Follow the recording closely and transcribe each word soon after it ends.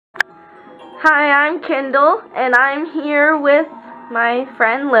Hi, I'm Kendall, and I'm here with my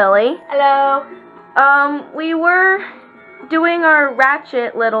friend Lily. Hello. We were doing our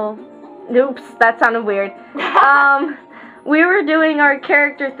Ratchet little... Oops, that sounded weird. We were doing our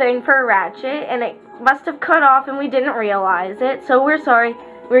character thing for Ratchet, and it must have cut off, and we didn't realize it, so we're sorry.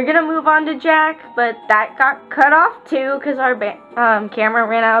 We're gonna move on to Jack, but that got cut off too, because our camera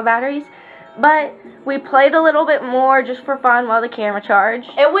ran out of batteries. But we played a little bit more just for fun while the camera charged.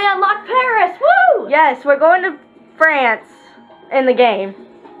 And we unlocked Paris! Woo! Yes, we're going to France in the game.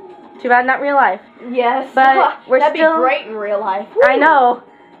 Too bad not real life. Yes. But we're That'd still... be great in real life. Woo! I know.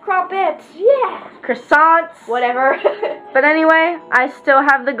 Crumpets, yeah. Croissants. Whatever. But anyway, I still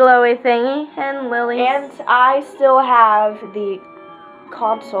have the glowy thingy, and Lily's... And I still have the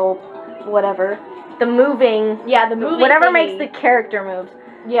console, whatever. The moving... Yeah, the moving whatever thingy. makes the character moves.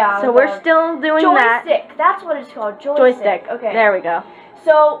 Yeah. So we're still doing that. Joystick. That's what it's called. Joystick. Okay. There we go.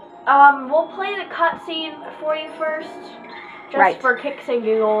 So, we'll play the cutscene for you first. Just Right. for kicks and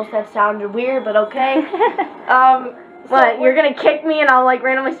giggles. That sounded weird, but okay. What, you're gonna kick me and I'll like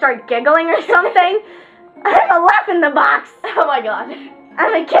randomly start giggling or something? I'm a laugh in the box! Oh my god.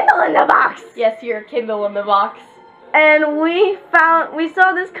 I'm a Kindle in the box! Yes, you're a Kindle in the box. And we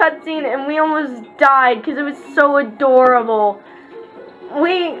saw this cutscene and we almost died because it was so adorable.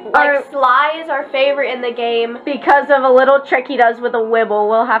 Sly is our favorite in the game. Because of a little trick he does with a Wibble.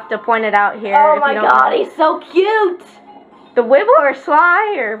 We'll have to point it out here. Oh my god, he's so cute! The Wibble or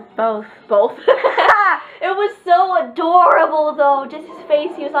Sly or both? Both. It was so adorable though. Just his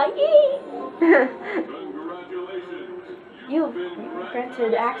face, he was like, ee. You've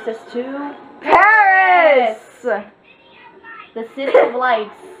granted access to Paris! The City of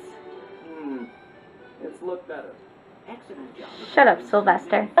Lights. It's looked better. Excellent job. Shut up,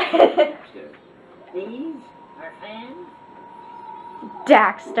 Sylvester. These are fans?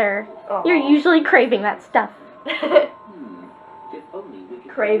 Daxter. Aw. You're usually craving that stuff. If only we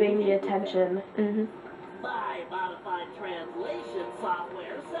could Craving the attention. Mm-hmm. My modified translation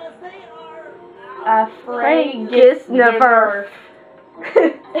software says they are Afraid Gisnifer.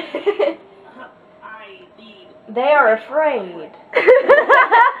 I need They are afraid. those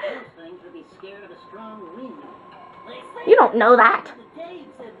things to be scared of a strong wind. They say You don't know that. the Danes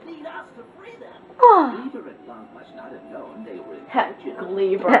had lead us to free them. Oh. Lieber and Lunk must not have known they were in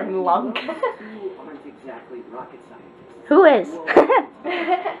Gleber and Lunk. You aren't exactly rocket scientists. Who is?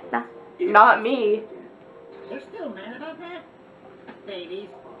 Not me. You're still mad about that? Babies.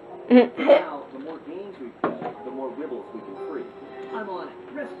 Mm-hmm. Now, the more games we play, the more Wibbles we can free. I'm on it.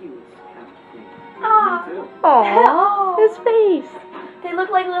 Rescue is kind of free. Aw. Me too. Aww, his face. They look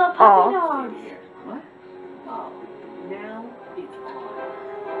like little Aw. puppy dogs. What? Oh, now it's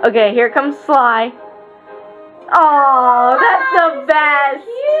on. Okay, here comes Sly. Oh, that's the best.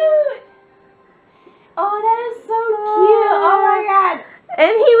 Cute. Oh, that is so cute. Oh my god. And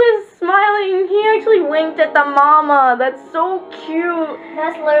he was smiling. He actually winked at the mama. That's so cute.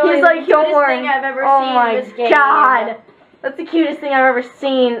 That's literally He's the like, cutest "You're thing I've ever oh seen my in this game. god. That's the cutest thing I've ever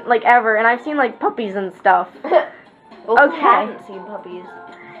seen, like ever. And I've seen like puppies and stuff. Well, who Okay. hasn't seen puppies?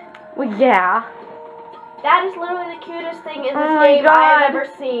 Well, yeah. That is literally the cutest thing in Oh this my game God. I've ever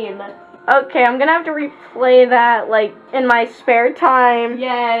seen. Okay, I'm gonna have to replay that like in my spare time.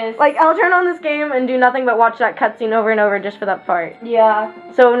 Yes. Like, I'll turn on this game and do nothing but watch that cutscene over and over just for that part. Yeah.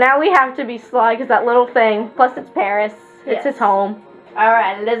 So now we have to be Sly because that little thing. Plus, it's Paris. It's Yes. his home.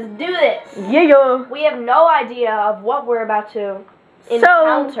 Alright, let's do this. Yeah. We have no idea of what we're about to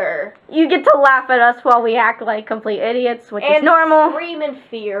encounter. You get to laugh at us while we act like complete idiots, which is And normal. scream in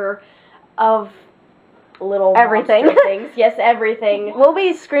fear of little Everything. monster things. Yes, everything. We'll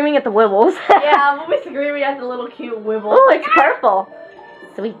be screaming at the Wibbles. Yeah, we'll be screaming at the little cute Wibbles. Oh, it's purple.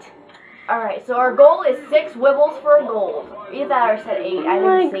 Sweet. Alright, so our goal is 6 Wibbles for a gold. Either that or said 8. I Oh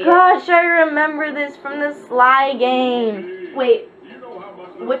my didn't see gosh, I remember this from the Sly game. it. Wait,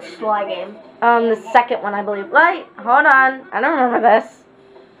 which Sly game? The second one, I believe. Wait, hold on. I don't remember this.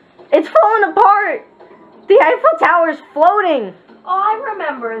 It's falling apart. The Eiffel Tower's floating. Oh, I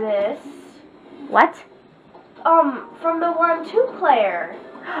remember this. What? From the 1-2 player.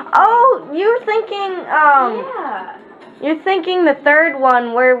 Oh, you're thinking, Yeah. you're thinking the third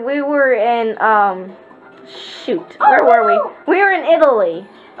one where we were in, shoot. Oh, Where were no. we? We were in Italy.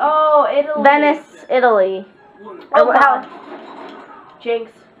 Oh, Italy. Venice, Italy. Oh, How-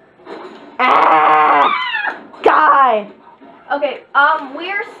 Jinx. Ah! Guy! Okay,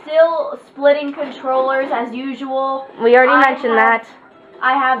 we're still splitting controllers as usual. We already I mentioned have- that.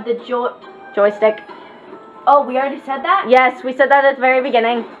 I have the Joystick. Oh, we already said that? Yes, we said that at the very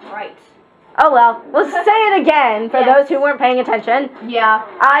beginning. Right. Oh well, we'll say it again for Yes. those who weren't paying attention. Yeah,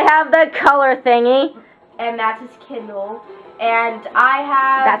 I have the color thingy. and that's his Kindle. And I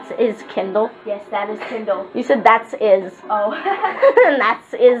have... That's is Kindle. Yes, that is Kindle. You said that's is. Oh. And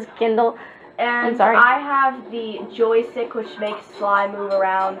that's is Kindle. And I'm sorry. I have the joystick, which makes slime move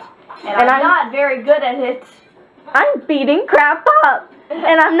around. And And I'm I'm- not very good at it. I'm beating crap up.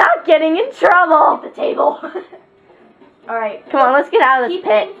 And I'm not getting in trouble. The table. Alright. Come on, let's get out of this Keep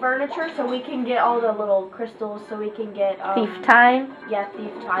pit. getting furniture so we can get all the little crystals so we can get, Thief time. Yeah,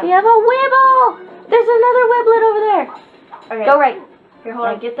 thief time. We have a Wibble. There's another Wiblet over there. Okay. Go right. Here, hold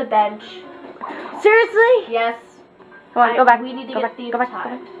on. Get the bench. Seriously? Yes. Come on, go back. We need to go get back, thief go back,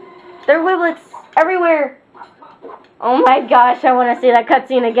 time. Go back. There are Wiblets everywhere. Oh my gosh, I want to see that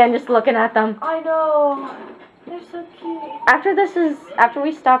cutscene again just looking at them. I know. They're so cute. After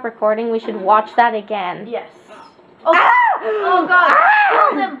we stop recording, we should watch that again. Yes. Oh, Ah! oh God. Ah!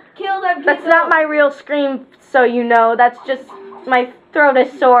 Kill them. Kill them. That's not my real scream, so you know. That's just my throat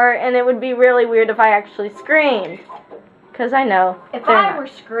is sore, and it would be really weird if I actually screamed. Because I know. If they're I not. were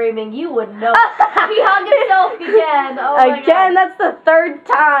screaming, you would know. He hung himself again. Oh my Again, God. that's the third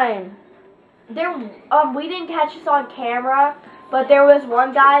time. There, we didn't catch this on camera, but there was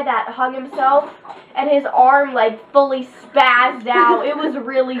one guy that hung himself, and his arm like fully spazzed out. It was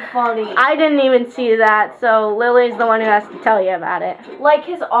really funny. I didn't even see that, so Lily's the one who has to tell you about it. Like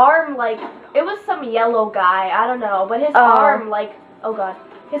his arm, like it was some yellow guy. I don't know, but his Oh. arm, like, oh God,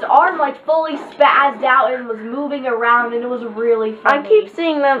 his arm like fully spazzed out and was moving around, and it was really funny. I keep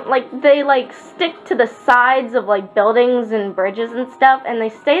seeing them, like, they, like, stick to the sides of, like, buildings and bridges and stuff, and they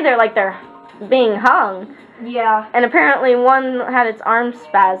stay there like they're being hung. Yeah, And apparently one had its arm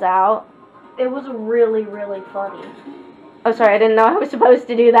spaz out. it was really, really funny. Oh, sorry, I didn't know I was supposed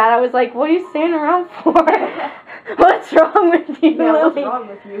to do that. I was like, what are you standing around for? What's wrong with you, Yeah, what's Lily? wrong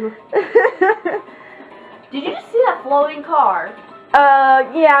with you? Did you just see that floating car?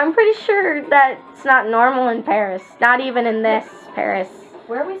 Yeah, I'm pretty sure that's not normal in Paris. Not even in this Paris.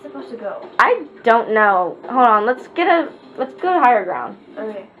 Where are we supposed to go? I don't know. Hold on, let's go to higher ground.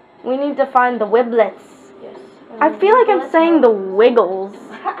 Okay. We need to find the Wiblets. Yes. I feel like I'm saying the Wiggles.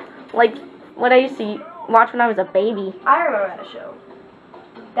 Like what I used to watch when I was a baby. I remember that show.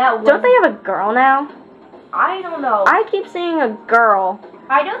 That was, Don't they have a girl now? I don't know. I keep seeing a girl.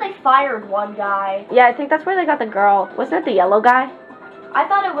 I know they fired one guy. Yeah, I think that's where they got the girl. Wasn't it the yellow guy? I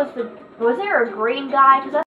thought it was was there a green guy? Because